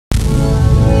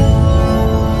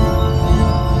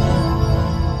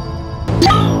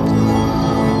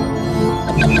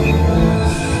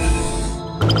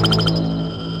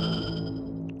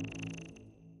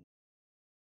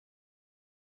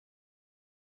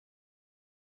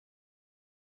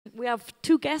we have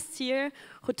two guests here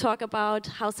who talk about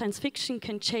how science fiction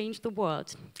can change the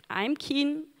world. I'm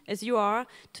keen, as you are,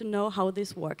 to know how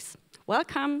this works.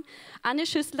 Welcome, Anne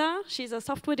Schüßler, she's a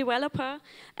software developer,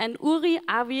 and Uri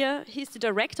Aviv, he's the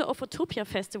director of Utopia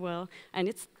Festival, and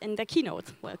it's in the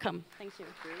keynote. Welcome. Thank you.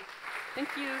 Thank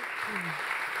you.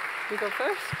 You go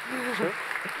first? Sure.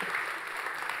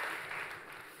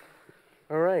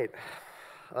 All right.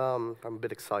 I'm a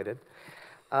bit excited.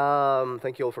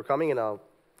 Thank you all for coming, and I'd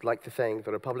like to thank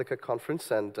the Publica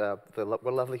conference and the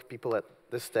lovely people at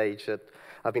this stage that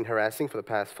I've been harassing for the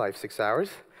past 5-6 hours.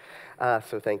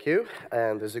 So thank you.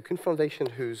 And the Zukun Foundation,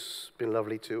 who's been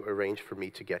lovely to arrange for me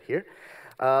to get here.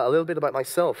 A little bit about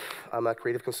myself. I'm a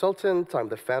creative consultant. I'm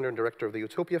the founder and director of the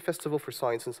Utopia Festival for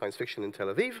Science and Science Fiction in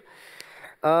Tel Aviv.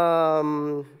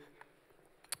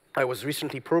 I was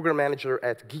recently program manager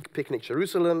at Geek Picnic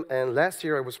Jerusalem, and last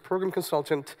year I was program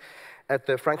consultant at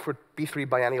the Frankfurt B3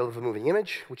 Biennial of the Moving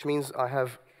Image, which means I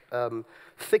have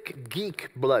thick geek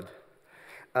blood.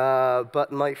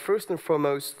 But my first and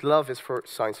foremost love is for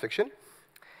science fiction.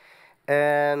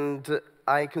 And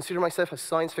I consider myself a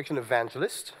science fiction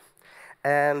evangelist.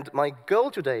 And my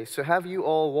goal today is to have you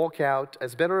all walk out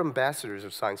as better ambassadors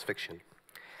of science fiction.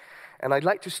 And I'd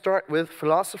like to start with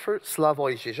philosopher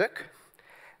Slavoj Žižek.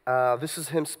 This is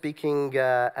him speaking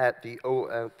at the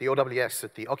OWS,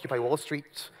 at the Occupy Wall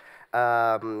Street.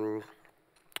 It's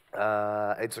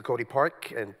a Cody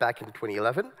Park, and back in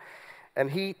 2011.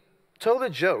 And he told a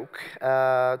joke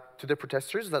to the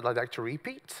protesters that I'd like to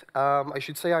repeat. I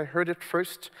should say I heard it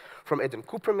first from Adam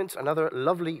Cooperman, another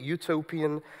lovely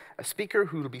utopian speaker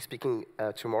who will be speaking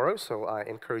tomorrow, so I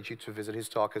encourage you to visit his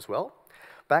talk as well.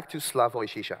 Back to Slavoj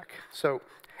Žižek. So,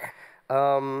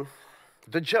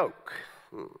 the joke.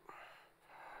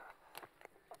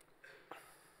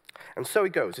 And so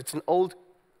it goes. It's an old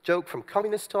joke from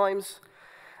communist times.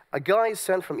 A guy is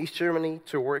sent from East Germany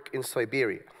to work in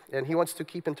Siberia, and he wants to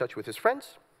keep in touch with his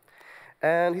friends,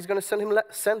 and he's going to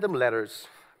send them letters,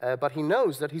 but he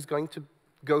knows that he's going to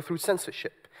go through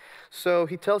censorship. So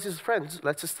he tells his friends,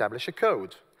 let's establish a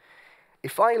code.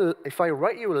 If I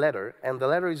write you a letter, and the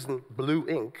letter is in blue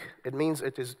ink, it means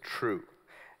it is true.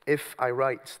 If I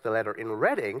write the letter in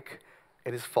red ink,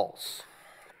 it is false.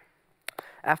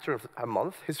 After a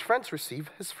month, his friends receive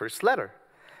his first letter,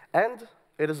 and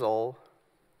it is all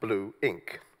blue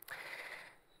ink.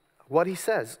 What he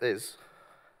says is,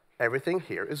 everything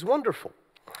here is wonderful.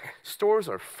 Stores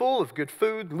are full of good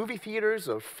food, movie theaters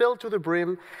are filled to the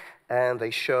brim, and they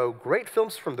show great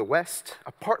films from the West.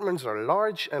 Apartments are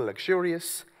large and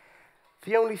luxurious.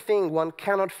 The only thing one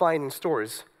cannot find in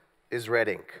stores is red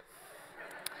ink.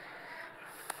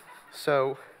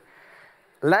 So,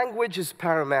 language is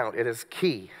paramount, it is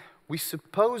key. We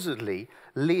supposedly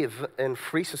live in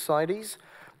free societies,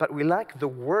 but we lack the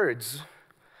words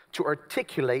to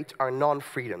articulate our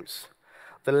non-freedoms.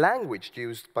 The language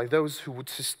used by those who would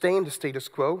sustain the status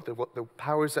quo, the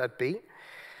powers that be,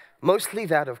 mostly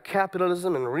that of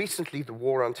capitalism and recently the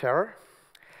war on terror,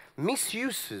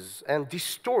 misuses and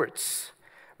distorts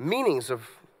meanings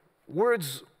of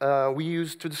words we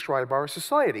use to describe our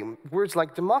society. Words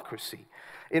like democracy,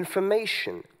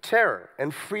 information, terror,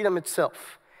 and freedom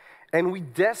itself. And we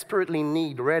desperately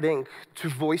need red ink to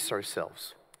voice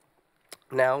ourselves.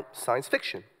 Now, science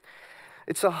fiction.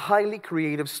 It's a highly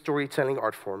creative storytelling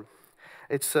art form.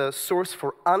 It's a source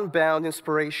for unbound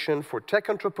inspiration for tech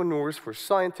entrepreneurs, for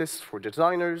scientists, for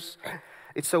designers.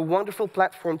 It's a wonderful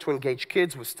platform to engage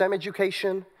kids with STEM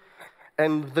education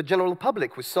and the general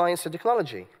public with science and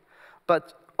technology.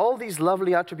 But all these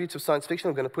lovely attributes of science fiction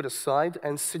I'm going to put aside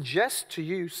and suggest to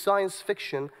you science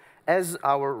fiction as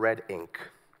our red ink.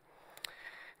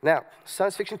 Now,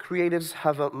 science fiction creatives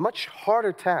have a much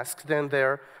harder task than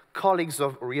their colleagues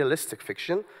of realistic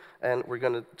fiction, and we're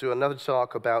going to do another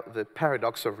talk about the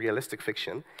paradox of realistic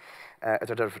fiction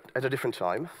at a different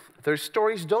time. Their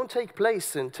stories don't take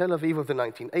place in Tel Aviv of the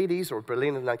 1980s, or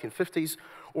Berlin in the 1950s,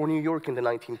 or New York in the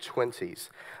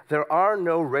 1920s. There are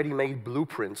no ready-made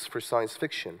blueprints for science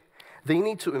fiction. They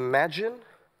need to imagine,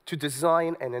 to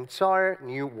design an entire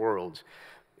new world.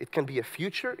 It can be a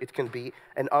future, it can be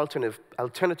an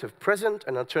alternative present,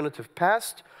 an alternative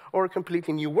past, or a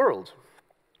completely new world.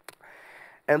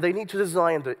 And they need to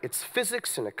design its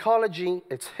physics and ecology,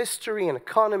 its history and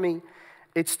economy,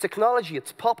 its technology,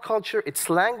 its pop culture, its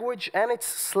language, and its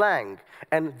slang.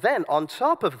 And then, on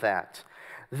top of that,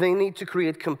 they need to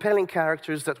create compelling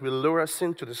characters that will lure us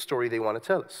into the story they want to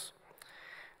tell us.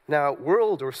 Now,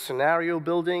 world or scenario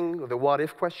building, the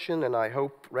what-if question, and I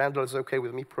hope Randall is okay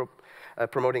with me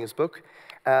promoting his book,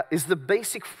 is the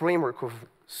basic framework of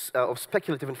of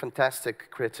speculative and fantastic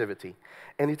creativity.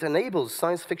 And it enables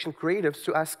science fiction creatives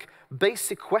to ask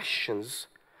basic questions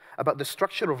about the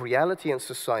structure of reality and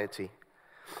society.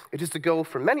 It is the goal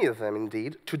for many of them,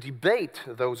 indeed, to debate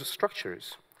those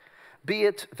structures, be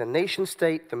it the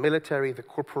nation-state, the military, the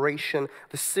corporation,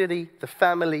 the city, the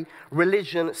family,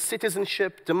 religion,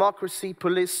 citizenship, democracy,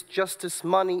 police, justice,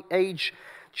 money, age,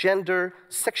 gender,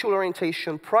 sexual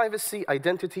orientation, privacy,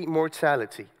 identity,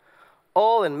 mortality.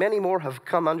 All and many more have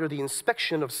come under the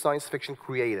inspection of science fiction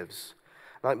creatives.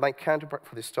 Now, my counterpart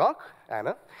for this talk,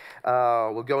 Anna,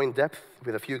 will go in depth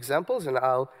with a few examples, and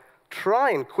I'll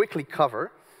try and quickly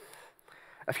cover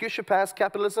a future past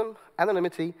capitalism,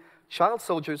 anonymity, child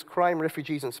soldiers, crime,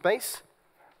 refugees, and space.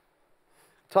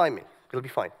 Time me, it'll be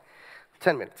fine.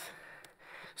 10 minutes.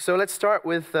 So let's start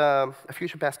with a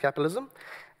future past capitalism.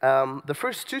 The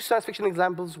first two science fiction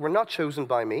examples were not chosen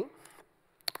by me.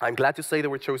 I'm glad to say they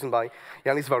were chosen by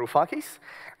Yanis Varoufakis,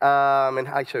 and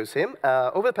I chose him.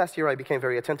 Over the past year, I became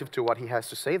very attentive to what he has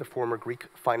to say, the former Greek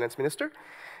finance minister.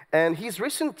 And his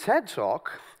recent TED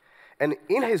Talk, and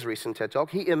in his recent TED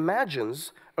Talk, he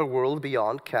imagines a world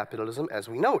beyond capitalism as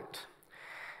we know it.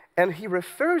 And he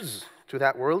refers to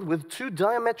that world with two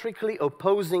diametrically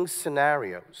opposing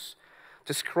scenarios,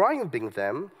 describing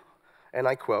them, and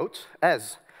I quote,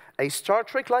 as a Star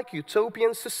Trek-like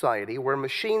utopian society where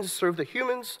machines serve the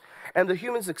humans and the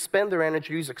humans expend their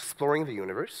energies exploring the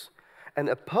universe. And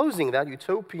opposing that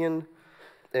utopian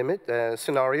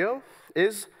scenario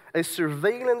is a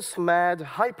surveillance-mad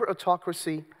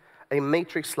hyper-autocracy, a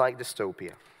Matrix-like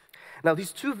dystopia. Now,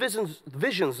 these two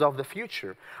visions of the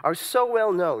future are so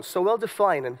well known, so well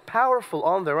defined, and powerful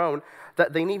on their own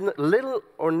that they need little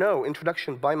or no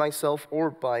introduction by myself or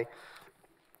by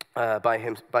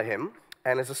him.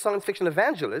 And as a science fiction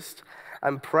evangelist,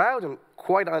 I'm proud and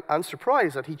quite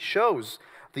unsurprised that he chose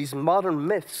these modern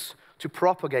myths to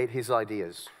propagate his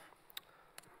ideas.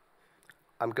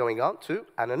 I'm going on to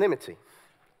anonymity.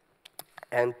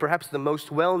 And perhaps the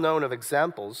most well-known of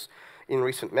examples in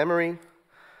recent memory,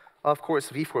 of course,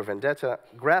 V for Vendetta,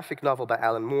 graphic novel by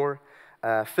Alan Moore,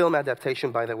 film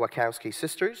adaptation by the Wachowski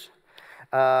sisters.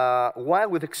 While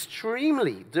with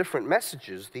extremely different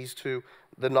messages, these two,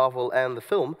 the novel and the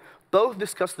film, both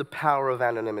discuss the power of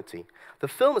anonymity. The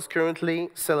film is currently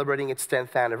celebrating its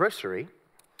 10th anniversary,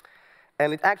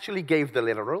 and it actually gave the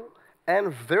literal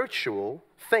and virtual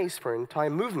face for an entire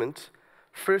movement,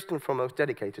 first and foremost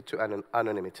dedicated to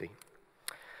anonymity.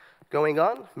 Going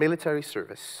on, military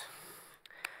service.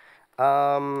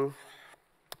 The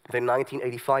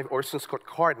 1985 Orson Scott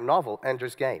Card novel,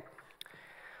 Ender's Game,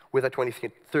 with a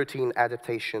 2013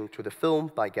 adaptation to the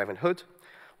film by Gavin Hood,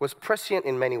 was prescient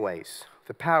in many ways.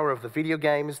 The power of the video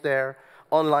game is there,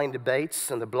 online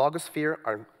debates and the blogosphere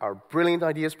are brilliant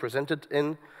ideas presented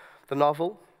in the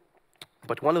novel,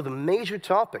 but one of the major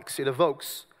topics it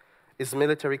evokes is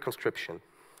military conscription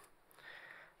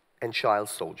and child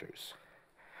soldiers,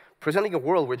 presenting a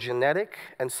world where genetic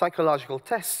and psychological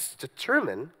tests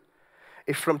determine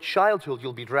if from childhood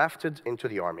you'll be drafted into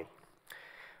the army.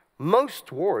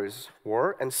 Most wars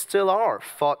were, and still are,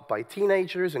 fought by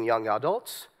teenagers and young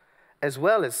adults, as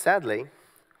well as, sadly,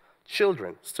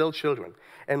 children, still children.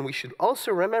 And we should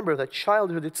also remember that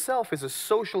childhood itself is a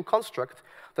social construct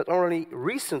that only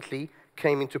recently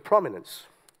came into prominence.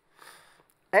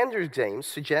 Ender's Game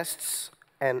suggests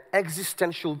an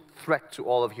existential threat to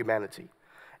all of humanity,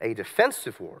 a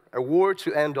defensive war, a war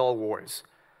to end all wars.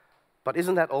 But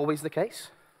isn't that always the case?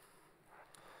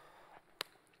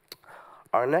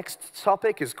 Our next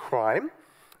topic is crime.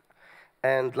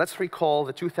 And let's recall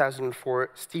the 2004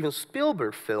 Steven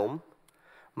Spielberg film,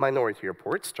 Minority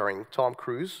Report, starring Tom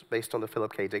Cruise, based on the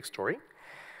Philip K. Dick story.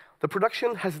 The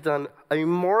production has done a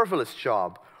marvelous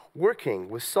job working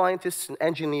with scientists and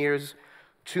engineers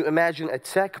to imagine a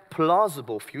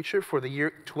tech-plausible future for the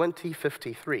year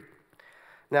 2053.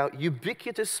 Now,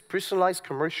 ubiquitous personalized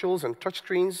commercials and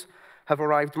touchscreens have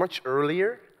arrived much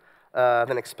earlier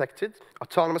than expected.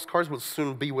 Autonomous cars will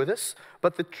soon be with us,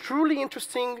 but the truly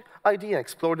interesting idea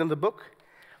explored in the book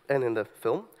and in the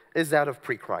film is that of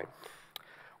pre-crime.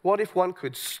 What if one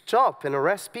could stop and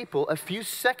arrest people a few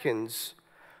seconds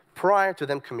prior to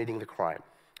them committing the crime?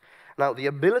 Now, the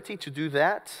ability to do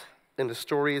that in the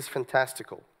story is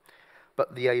fantastical,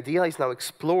 but the idea is now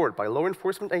explored by law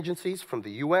enforcement agencies from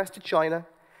the US to China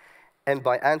and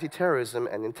by anti-terrorism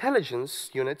and intelligence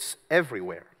units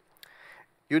everywhere,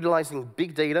 utilizing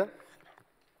big data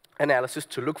analysis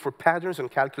to look for patterns and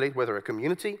calculate whether a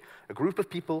community, a group of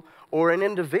people, or an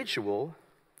individual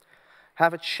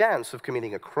have a chance of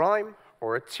committing a crime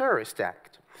or a terrorist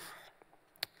act.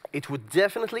 It would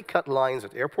definitely cut lines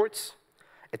at airports,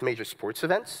 at major sports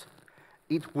events,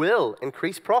 It will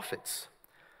increase profits.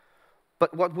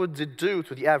 But what would it do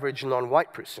to the average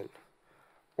non-white person,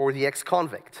 or the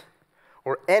ex-convict,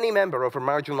 or any member of a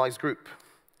marginalized group?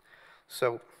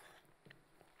 So,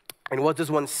 and what does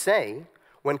one say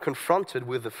when confronted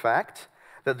with the fact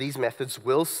that these methods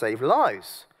will save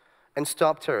lives and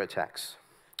stop terror attacks?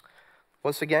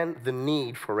 Once again, the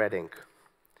need for red ink.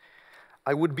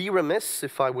 I would be remiss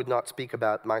if I would not speak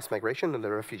about mass migration and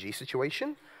the refugee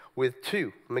situation with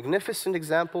two magnificent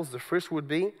examples. The first would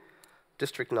be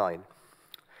District 9.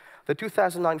 The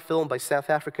 2009 film by South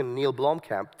African Neil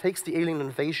Blomkamp takes the alien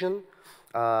invasion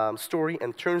story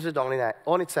and turns it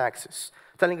on its axis,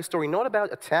 telling a story not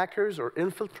about attackers or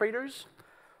infiltrators,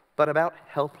 but about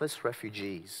helpless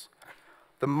refugees.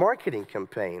 The marketing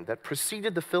campaign that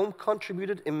preceded the film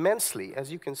contributed immensely,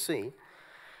 as you can see,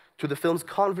 to the film's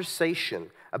conversation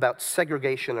about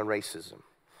segregation and racism.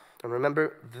 And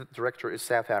remember, the director is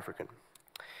South African.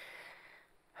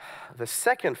 The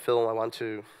second film I want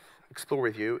to explore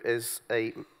with you is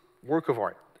a work of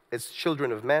art. It's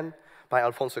Children of Men by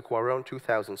Alfonso Cuarón,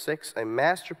 2006, a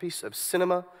masterpiece of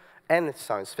cinema and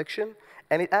science fiction,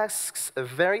 and it asks a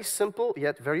very simple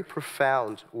yet very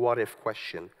profound what-if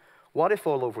question. What if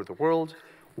all over the world,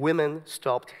 women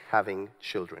stopped having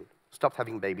children, stopped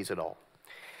having babies at all?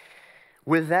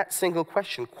 With that single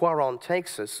question, Cuarón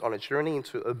takes us on a journey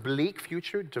into a bleak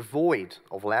future devoid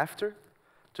of laughter,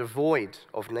 devoid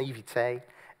of naivete,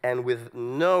 and with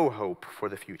no hope for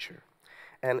the future.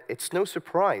 And it's no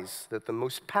surprise that the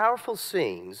most powerful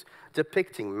scenes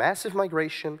depicting massive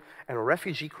migration and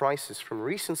refugee crisis from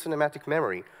recent cinematic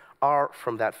memory are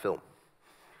from that film.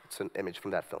 It's an image from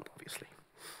that film, obviously.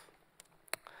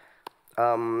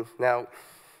 Now,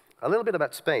 a little bit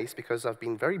about space, because I've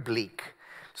been very bleak.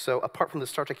 So apart from the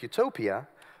Star Trek Utopia,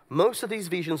 most of these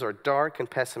visions are dark and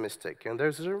pessimistic, and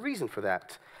there's a reason for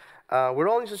that. We're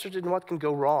all interested in what can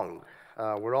go wrong.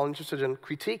 We're all interested in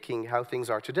critiquing how things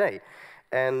are today,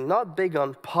 and not big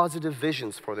on positive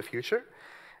visions for the future,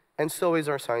 and so is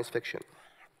our science fiction.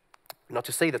 Not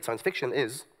to say that science fiction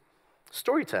is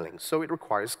storytelling, so it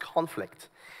requires conflict.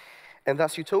 And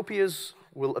thus utopias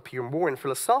will appear more in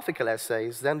philosophical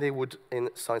essays than they would in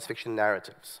science fiction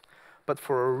narratives. But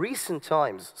for a recent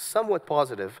times, somewhat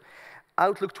positive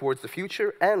outlook towards the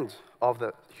future and of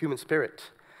the human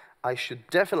spirit, I should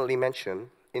definitely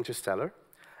mention Interstellar,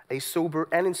 a sober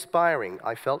and inspiring,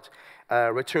 I felt,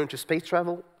 return to space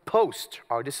travel post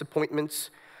our disappointments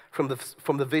from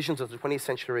the visions of the 20th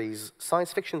century's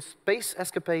science fiction space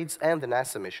escapades and the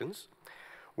NASA missions.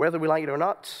 Whether we like it or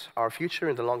not, our future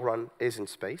in the long run is in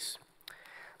space.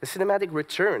 The cinematic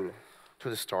return to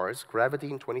the stars,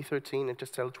 Gravity in 2013,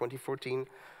 Interstellar 2014,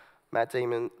 Matt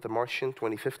Damon, The Martian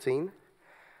 2015,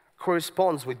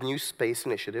 corresponds with new space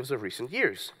initiatives of recent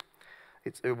years.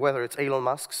 Whether it's Elon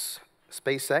Musk's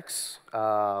SpaceX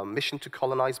mission to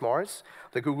colonize Mars,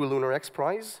 the Google Lunar X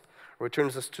Prize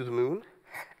returns us to the moon,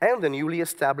 and the newly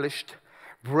established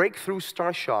Breakthrough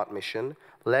Starshot mission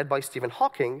led by Stephen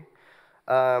Hawking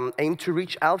aimed to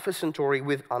reach Alpha Centauri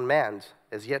with unmanned,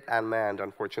 as yet unmanned,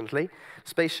 unfortunately,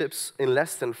 spaceships in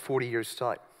less than 40 years'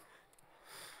 time.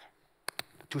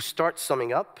 To start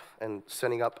summing up and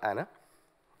setting up Anna,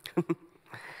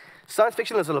 science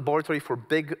fiction is a laboratory for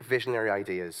big visionary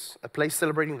ideas, a place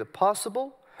celebrating the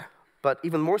possible, but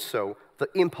even more so, the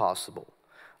impossible,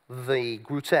 the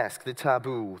grotesque, the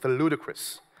taboo, the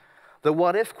ludicrous. The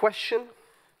what-if question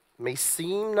may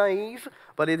seem naive,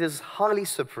 but it is highly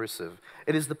subversive.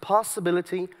 It is the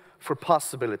possibility for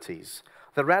possibilities,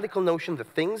 the radical notion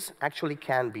that things actually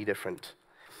can be different.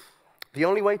 The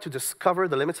only way to discover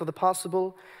the limits of the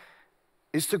possible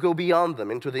is to go beyond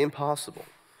them into the impossible.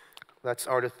 That's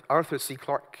Arthur C.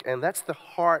 Clarke, and that's the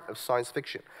heart of science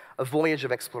fiction, a voyage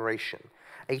of exploration,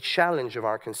 a challenge of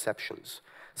our conceptions.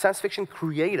 Science fiction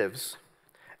creatives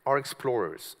are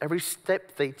explorers. Every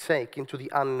step they take into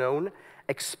the unknown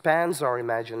expands our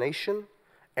imagination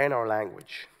and our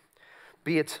language.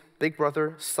 Be it Big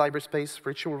Brother, cyberspace,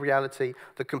 virtual reality,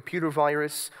 the computer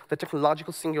virus, the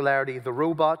technological singularity, the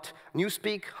robot,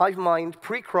 Newspeak, Hive Mind,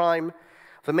 pre-crime,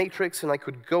 the Matrix, and I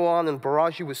could go on and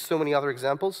barrage you with so many other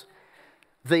examples.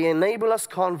 They enable us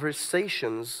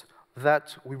conversations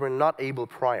that we were not able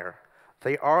prior.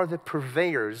 They are the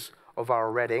purveyors of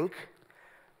our red ink,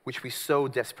 which we so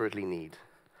desperately need.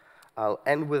 I'll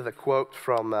end with a quote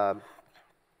from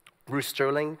Bruce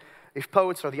Sterling. If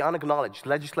poets are the unacknowledged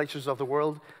legislatures of the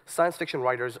world, science fiction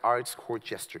writers are its court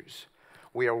jesters.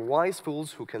 We are wise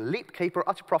fools who can leap, caper,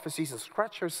 utter prophecies, and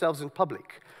scratch ourselves in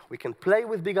public. We can play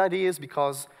with big ideas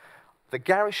because the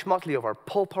garish motley of our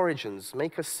pulp origins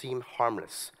make us seem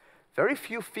harmless. Very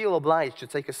few feel obliged to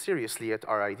take us seriously at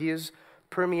our ideas,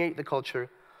 permeate the culture,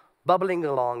 bubbling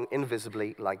along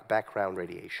invisibly like background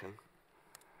radiation.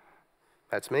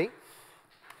 That's me.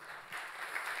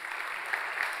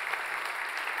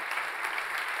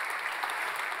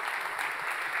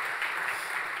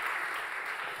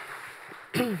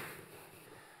 Can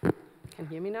you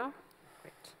hear me now?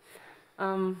 Great.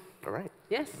 All right.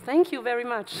 Yes, thank you very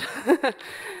much.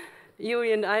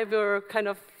 Uri and I were kind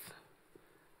of,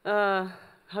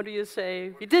 how do you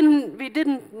say? We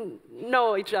didn't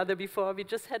know each other before. We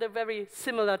just had a very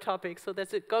similar topic, so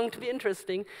that's going to be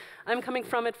interesting. I'm coming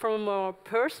from it from a more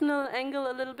personal angle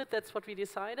a little bit. That's what we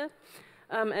decided,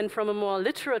 and from a more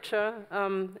literature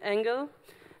angle.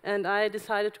 And I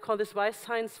decided to call this "Why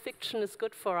Science Fiction is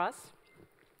Good for Us."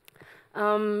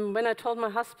 When I told my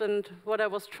husband what I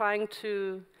was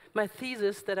my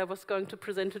thesis that I was going to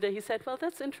present today, he said, well,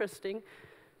 that's interesting.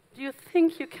 Do you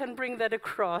think you can bring that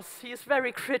across? He is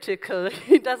very critical.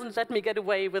 He doesn't let me get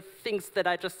away with things that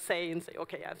I just say and say,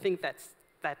 okay, I think that's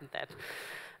that and that.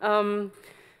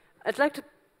 I'd like to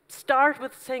start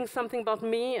with saying something about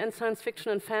me and science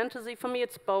fiction and fantasy. For me,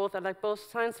 it's both. I like both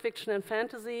science fiction and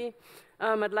fantasy.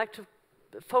 I'd like to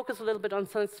focus a little bit on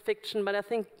science fiction, but I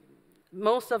think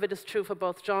most of it is true for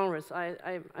both genres.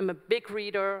 I'm a big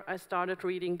reader. I started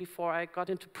reading before I got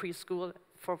into preschool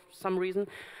for some reason.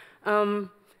 And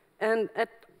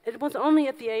it was only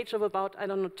at the age of about, I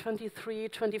don't know, 23,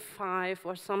 25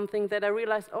 or something that I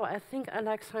realized, oh, I think I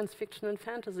like science fiction and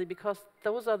fantasy because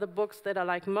those are the books that I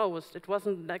like most. It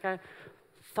wasn't like I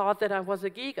thought that I was a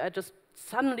geek. I just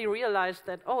suddenly realized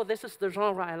that, oh, this is the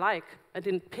genre I like. I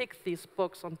didn't pick these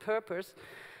books on purpose.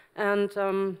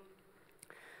 And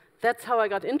that's how I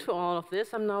got into all of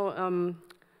this. I'm now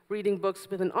reading books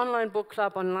with an online book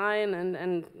club online,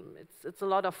 and it's a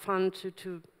lot of fun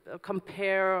to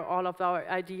compare all of our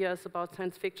ideas about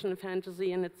science fiction and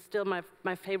fantasy, and it's still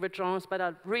my favorite genres, but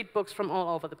I read books from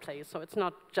all over the place, so it's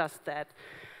not just that.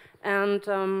 And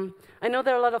I know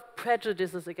there are a lot of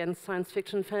prejudices against science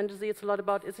fiction and fantasy. It's a lot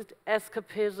about, is it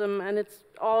escapism, and it's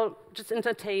all just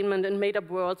entertainment and made-up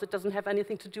worlds. It doesn't have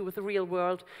anything to do with the real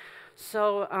world.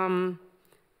 So,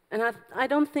 and I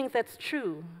don't think that's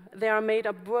true. They are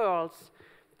made-up worlds,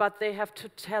 but they have to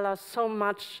tell us so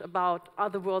much about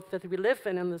other worlds that we live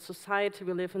in and the society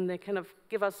we live in. They kind of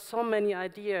give us so many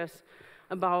ideas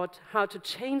about how to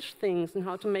change things and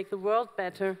how to make the world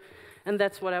better, and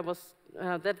that's what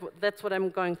that's what I'm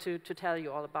going to tell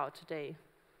you all about today.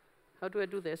 How do I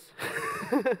do this?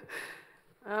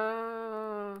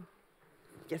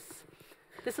 Yes.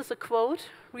 This is a quote.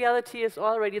 Reality is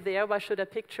already there. Why should I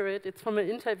picture it? It's from an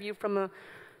interview from a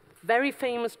very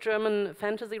famous German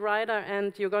fantasy writer,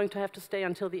 and you're going to have to stay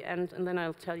until the end, and then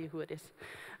I'll tell you who it is.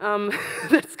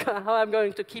 That's how I'm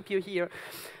going to keep you here.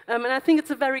 And I think it's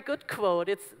a very good quote.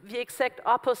 It's the exact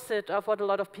opposite of what a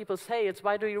lot of people say. It's,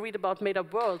 why do you read about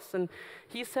made-up worlds? And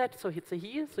he said, so it's a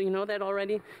he, so you know that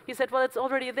already. He said, well, it's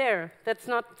already there.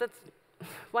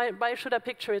 Why should I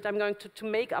picture it? I'm going to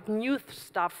make up new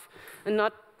stuff and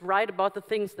not write about the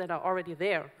things that are already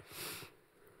there.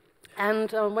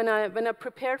 And when I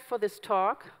prepared for this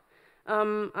talk,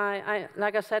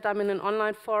 like I said, I'm in an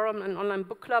online forum, an online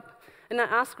book club, and I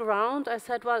asked around. I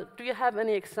said, well, do you have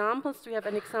any examples? Do you have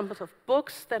any examples of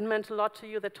books that meant a lot to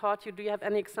you, that taught you? Do you have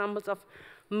any examples of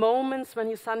moments when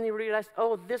you suddenly realized,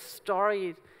 oh, this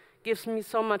story gives me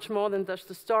so much more than just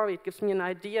the story. It gives me an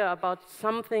idea about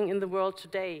something in the world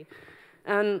today.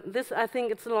 And this, I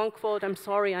think it's a long quote. I'm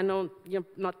sorry, I know you're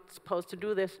not supposed to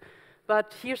do this.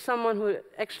 But here's someone who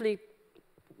actually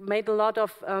made a lot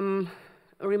of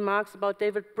remarks about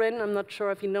David Brin. I'm not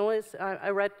sure if you know this. I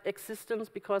read Existence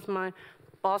because my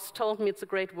boss told me it's a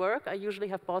great work. I usually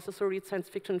have bosses who read science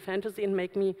fiction and fantasy and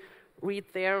make me read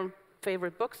their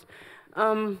favorite books.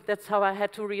 That's how I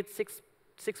had to read six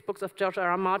books of George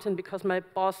R.R. Martin, because my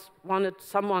boss wanted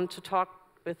someone to talk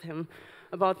with him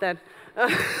about that.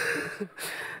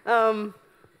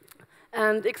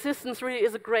 And Existence really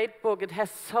is a great book. It has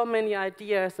so many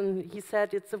ideas, and he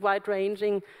said it's a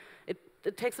wide-ranging.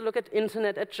 It takes a look at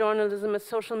internet, at journalism, at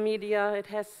social media. It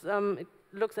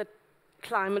looks at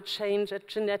climate change, at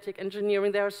genetic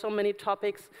engineering. There are so many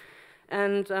topics,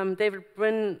 and David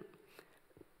Brin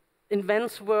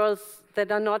invents worlds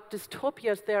that are not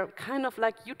dystopias. They're kind of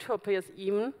like utopias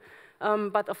even,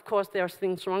 but of course there's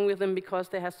things wrong with them because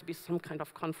there has to be some kind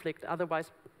of conflict,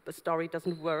 otherwise the story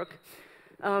doesn't work.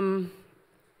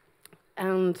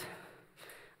 And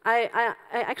I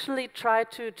actually try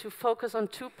to focus on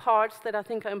two parts that I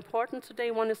think are important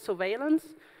today. One is surveillance.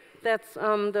 That's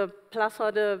the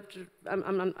Plaza de,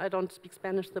 I don't speak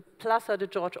Spanish, the Plaza de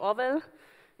George Orwell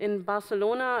in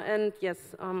Barcelona, and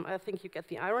yes, I think you get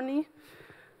the irony.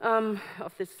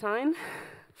 of this sign.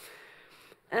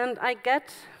 And I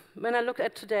get, when I look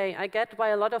at today, I get why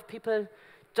a lot of people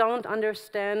don't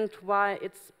understand why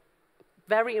it's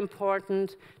very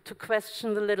important to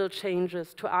question the little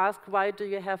changes, to ask why do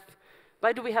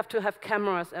we have to have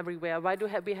cameras everywhere? Why do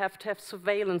we have to have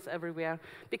surveillance everywhere?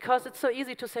 Because it's so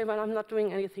easy to say, well, I'm not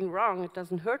doing anything wrong. It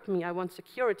doesn't hurt me. I want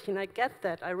security. And I get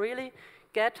that. I really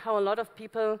get how a lot of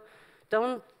people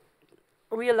don't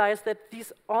realize that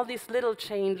all these little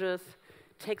changes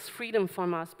takes freedom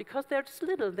from us, because they're just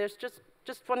little. There's just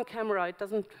one camera. It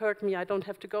doesn't hurt me. I don't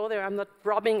have to go there. I'm not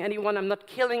robbing anyone. I'm not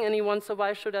killing anyone. So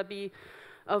why should I be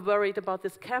worried about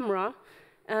this camera?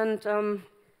 And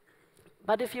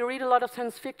but if you read a lot of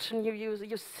science fiction,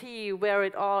 you see where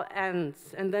it all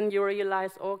ends, and then you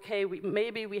realize, okay,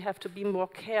 maybe we have to be more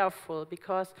careful,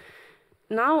 because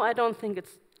now I don't think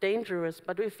it's dangerous,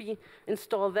 but if we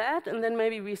install that, and then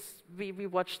maybe we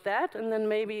watch that, and then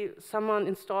maybe someone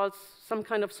installs some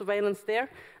kind of surveillance there,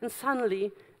 and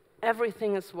suddenly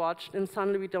everything is watched, and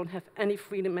suddenly we don't have any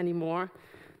freedom anymore.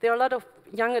 There are a lot of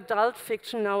young adult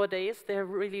fiction nowadays. They're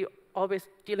really always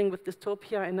dealing with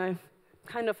dystopia, and I'm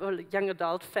kind of a young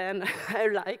adult fan. I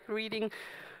like reading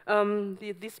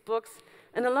these books,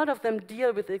 and a lot of them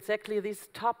deal with exactly these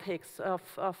topics of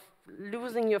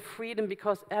losing your freedom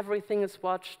because everything is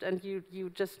watched, and you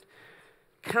just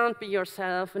can't be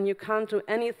yourself, and you can't do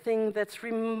anything that's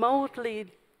remotely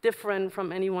different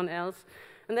from anyone else.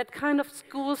 And that kind of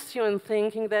schools you in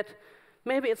thinking that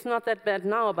maybe it's not that bad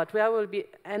now, but where will we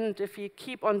end if we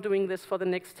keep on doing this for the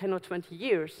next 10 or 20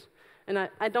 years? And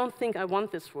I don't think I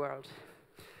want this world.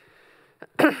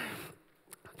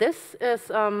 This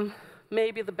is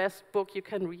maybe the best book you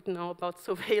can read now about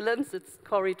surveillance. It's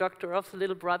Cory Doctorow's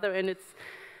little brother, and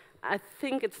I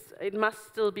think it must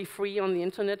still be free on the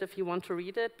internet if you want to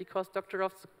read it, because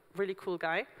Doctorow's a really cool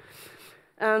guy.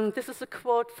 And this is a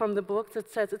quote from the book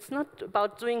that says, it's not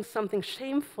about doing something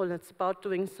shameful, it's about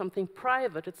doing something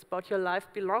private. It's about your life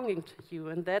belonging to you,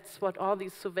 and that's what all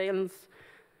these surveillance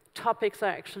topics are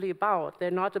actually about.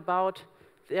 They're not about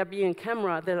there being a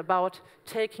camera, they're about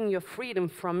taking your freedom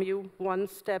from you one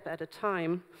step at a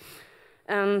time.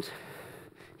 And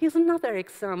here's another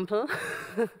example.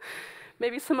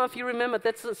 Maybe some of you remember,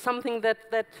 that's something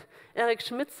that Eric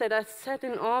Schmidt said. I said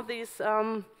in all these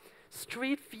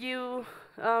street view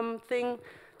thing,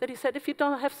 that he said, if you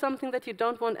don't have something that you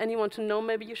don't want anyone to know,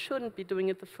 maybe you shouldn't be doing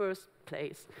it in the first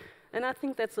place. And I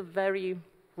think that's a very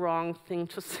wrong thing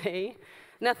to say.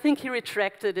 And I think he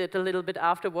retracted it a little bit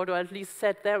afterward, or at least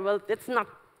said there, well, it's not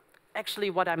actually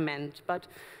what I meant, but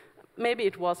maybe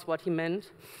it was what he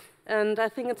meant. And I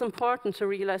think it's important to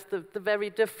realize the very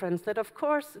difference, that of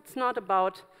course it's not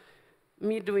about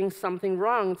me doing something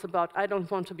wrong, it's about I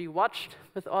don't want to be watched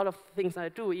with all of the things I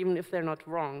do, even if they're not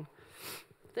wrong.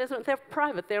 They're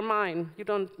private, they're mine.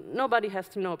 Nobody has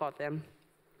to know about them.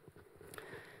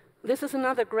 This is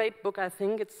another great book, I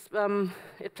think.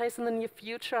 It plays in the near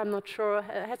future. I'm not sure.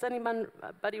 Has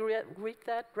anybody read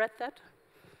that?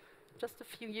 Just a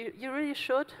few. You really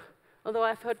should. Although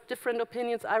I've heard different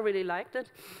opinions, I really liked it.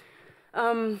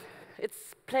 It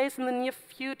plays in the near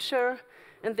future,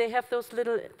 and they have those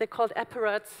little, they're called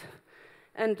apparatus.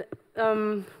 And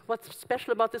what's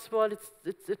special about this world,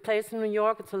 it plays in New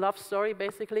York. It's a love story,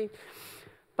 basically.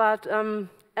 But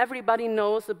everybody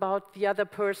knows about the other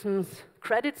person's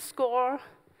credit score,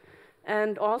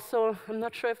 and also, I'm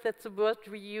not sure if that's a word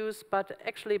we use, but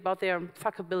actually about their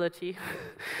fuckability.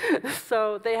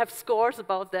 So they have scores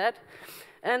about that.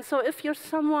 And so if you're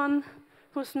someone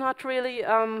who's not really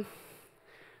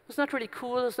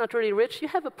cool, who's not really rich, you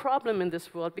have a problem in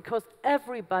this world, because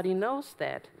everybody knows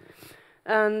that.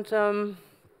 And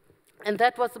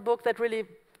that was a book that really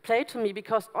played to me,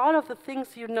 because all of the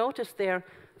things you notice there,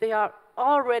 they are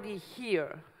already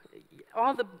here.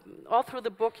 All through the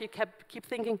book, you keep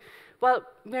thinking, well,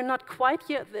 we're not quite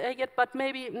there yet, but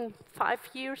maybe in 5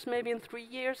 years, maybe in 3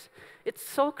 years, it's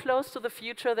so close to the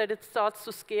future that it starts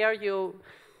to scare you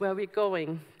where we're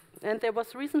going. And there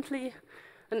was recently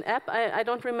an app, I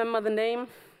don't remember the name,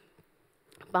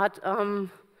 but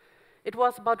it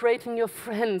was about rating your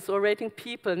friends or rating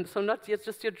people, so not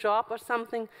just your job or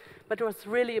something, but it was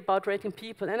really about rating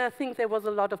people. And I think there was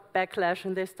a lot of backlash,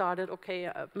 and they started, okay,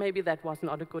 maybe that was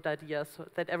not a good idea, so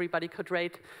that everybody could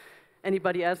rate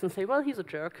anybody else and say, well, he's a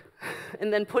jerk,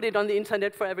 and then put it on the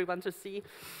internet for everyone to see.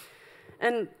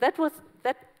 And that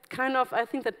kind of, I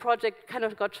think that project kind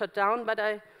of got shut down, but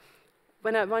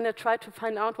when I tried to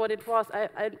find out what it was,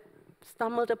 I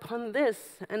stumbled upon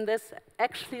this, and this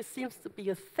actually seems to be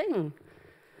a thing.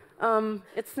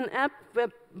 It's an app where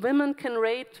women can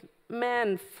rate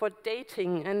men for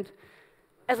dating, and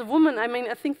as a woman, I mean,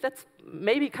 I think that's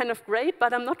maybe kind of great,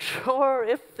 but I'm not sure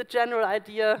if the general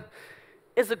idea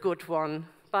is a good one.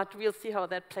 But we'll see how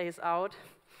that plays out.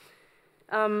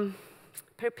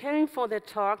 Preparing for that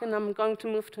talk, and I'm going to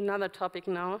move to another topic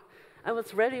now, I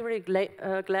was really, really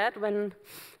glad when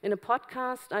in a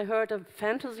podcast I heard a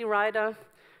fantasy writer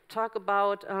talk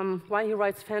about why he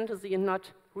writes fantasy and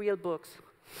not real books.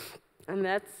 And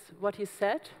that's what he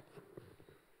said.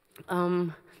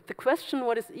 The question,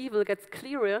 what is evil, gets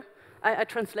clearer. I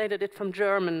translated it from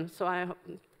German, so I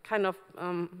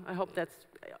hope that's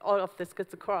all of this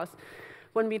gets across.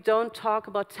 When we don't talk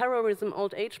about terrorism,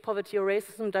 old age poverty, or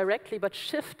racism directly, but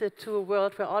shift it to a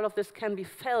world where all of this can be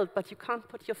felt, but you can't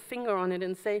put your finger on it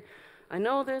and say, I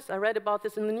know this, I read about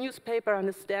this in the newspaper, I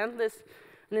understand this.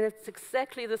 And then it's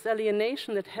exactly this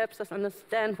alienation that helps us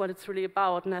understand what it's really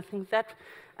about. And I think that,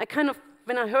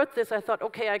 when I heard this, I thought,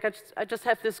 okay, I just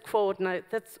have this quote, and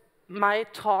that's my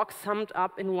talk summed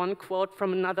up in one quote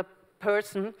from another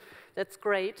person. That's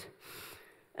great.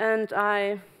 And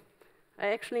I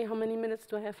actually, how many minutes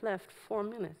do I have left? 4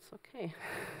 minutes, okay.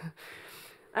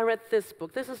 I read this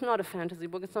book. This is not a fantasy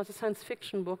book, it's not a science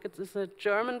fiction book, it's a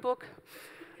German book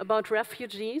about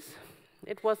refugees.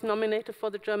 It was nominated for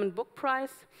the German Book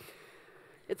Prize.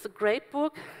 It's a great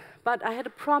book, but I had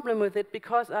a problem with it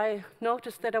because I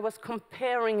noticed that I was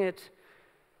comparing it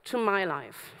to my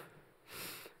life.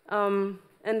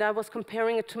 And I was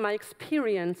comparing it to my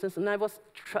experiences, and I was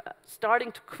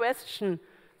starting to question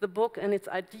the book and its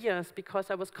ideas because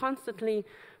I was constantly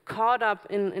caught up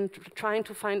in trying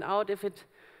to find out if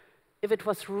it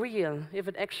was real, if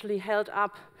it actually held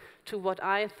up to what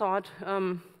I thought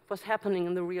was happening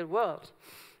in the real world.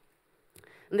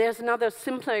 And there's another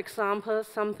simpler example,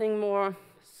 something more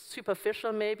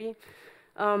superficial maybe.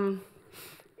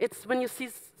 It's when you see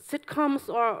sitcoms,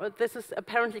 or this is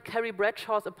apparently Carrie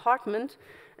Bradshaw's apartment,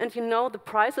 and you know the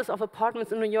prices of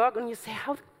apartments in New York, and you say,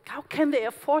 how can they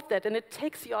afford that? And it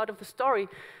takes you out of the story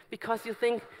because you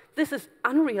think, this is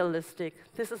unrealistic.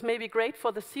 This is maybe great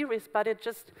for the series, but it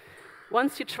just,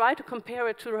 once you try to compare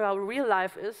it to how real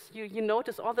life is, you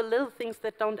notice all the little things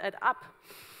that don't add up.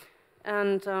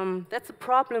 And that's a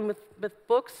problem with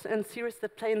books and series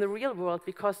that play in the real world,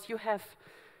 because you have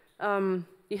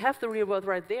the real world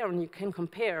right there and you can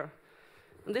compare.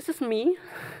 And this is me.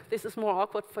 This is more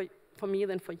awkward for me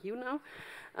than for you now.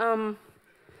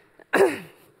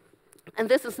 And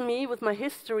this is me with my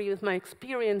history, with my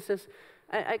experiences.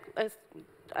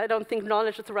 I don't think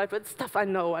knowledge is the right word. It's stuff I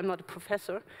know. I'm not a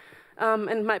professor.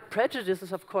 And my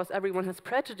prejudices, of course, everyone has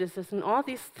prejudices. And all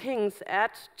these things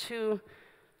add to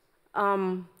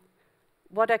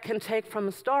what I can take from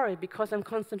a story, because I'm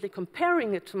constantly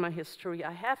comparing it to my history.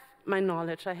 I have my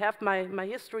knowledge. I have my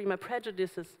history, my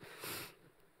prejudices.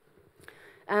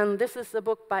 And this is a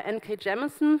book by N.K.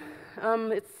 Jemisin.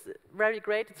 It's very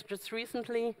great. It's just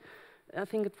recently, I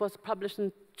think it was published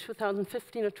in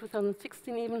 2015 or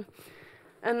 2016 even.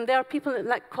 And there are people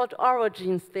called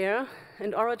orogenes there.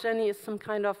 And orogeny is some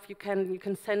kind of, you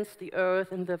can sense the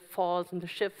earth and the falls and the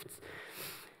shifts.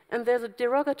 And there's a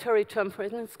derogatory term for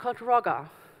it, and it's called rogga.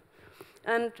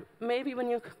 And maybe when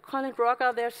you call it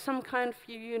rogga, there's some kind of,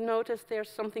 you notice there's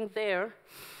something there.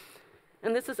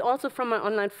 And this is also from my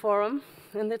online forum.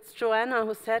 And it's Joanna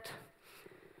who said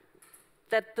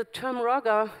that the term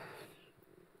rogga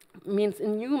means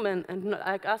inhuman and not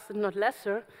like us and not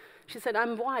lesser. She said,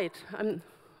 I'm white.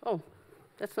 Oh,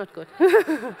 that's not good.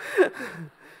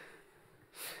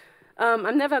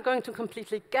 I'm never going to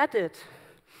completely get it.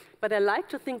 But I like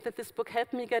to think that this book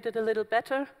helped me get it a little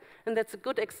better. And that's a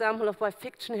good example of why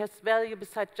fiction has value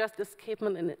besides just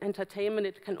escapement and entertainment.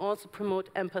 It can also promote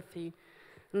empathy.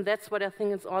 And that's what I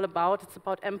think it's all about. It's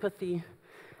about empathy.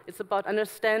 It's about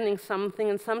understanding something,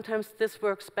 and sometimes this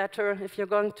works better if you're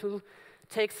going to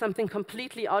take something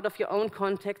completely out of your own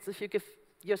context, if you give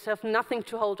yourself nothing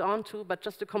to hold on to, but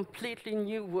just a completely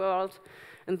new world,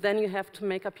 and then you have to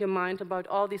make up your mind about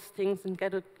all these things and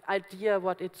get an idea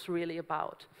what it's really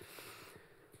about.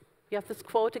 We have this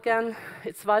quote again.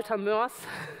 It's Walter Mörs.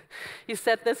 He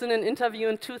said this in an interview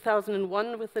in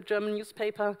 2001 with the German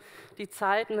newspaper Die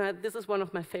Zeit, and this is one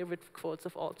of my favorite quotes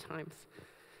of all times.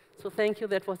 So thank you,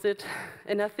 that was it.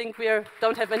 And I think we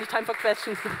don't have any time for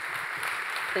questions.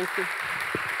 Thank you.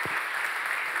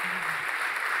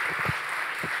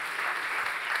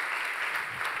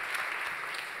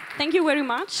 Thank you very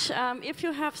much. If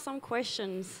you have some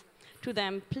questions to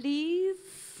them,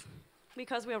 please,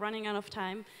 because we are running out of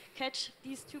time, catch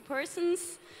these two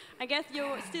persons. I guess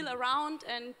you're still around,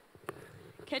 and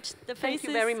catch the faces Thank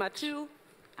you very much. too,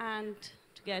 and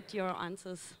to get your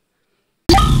answers.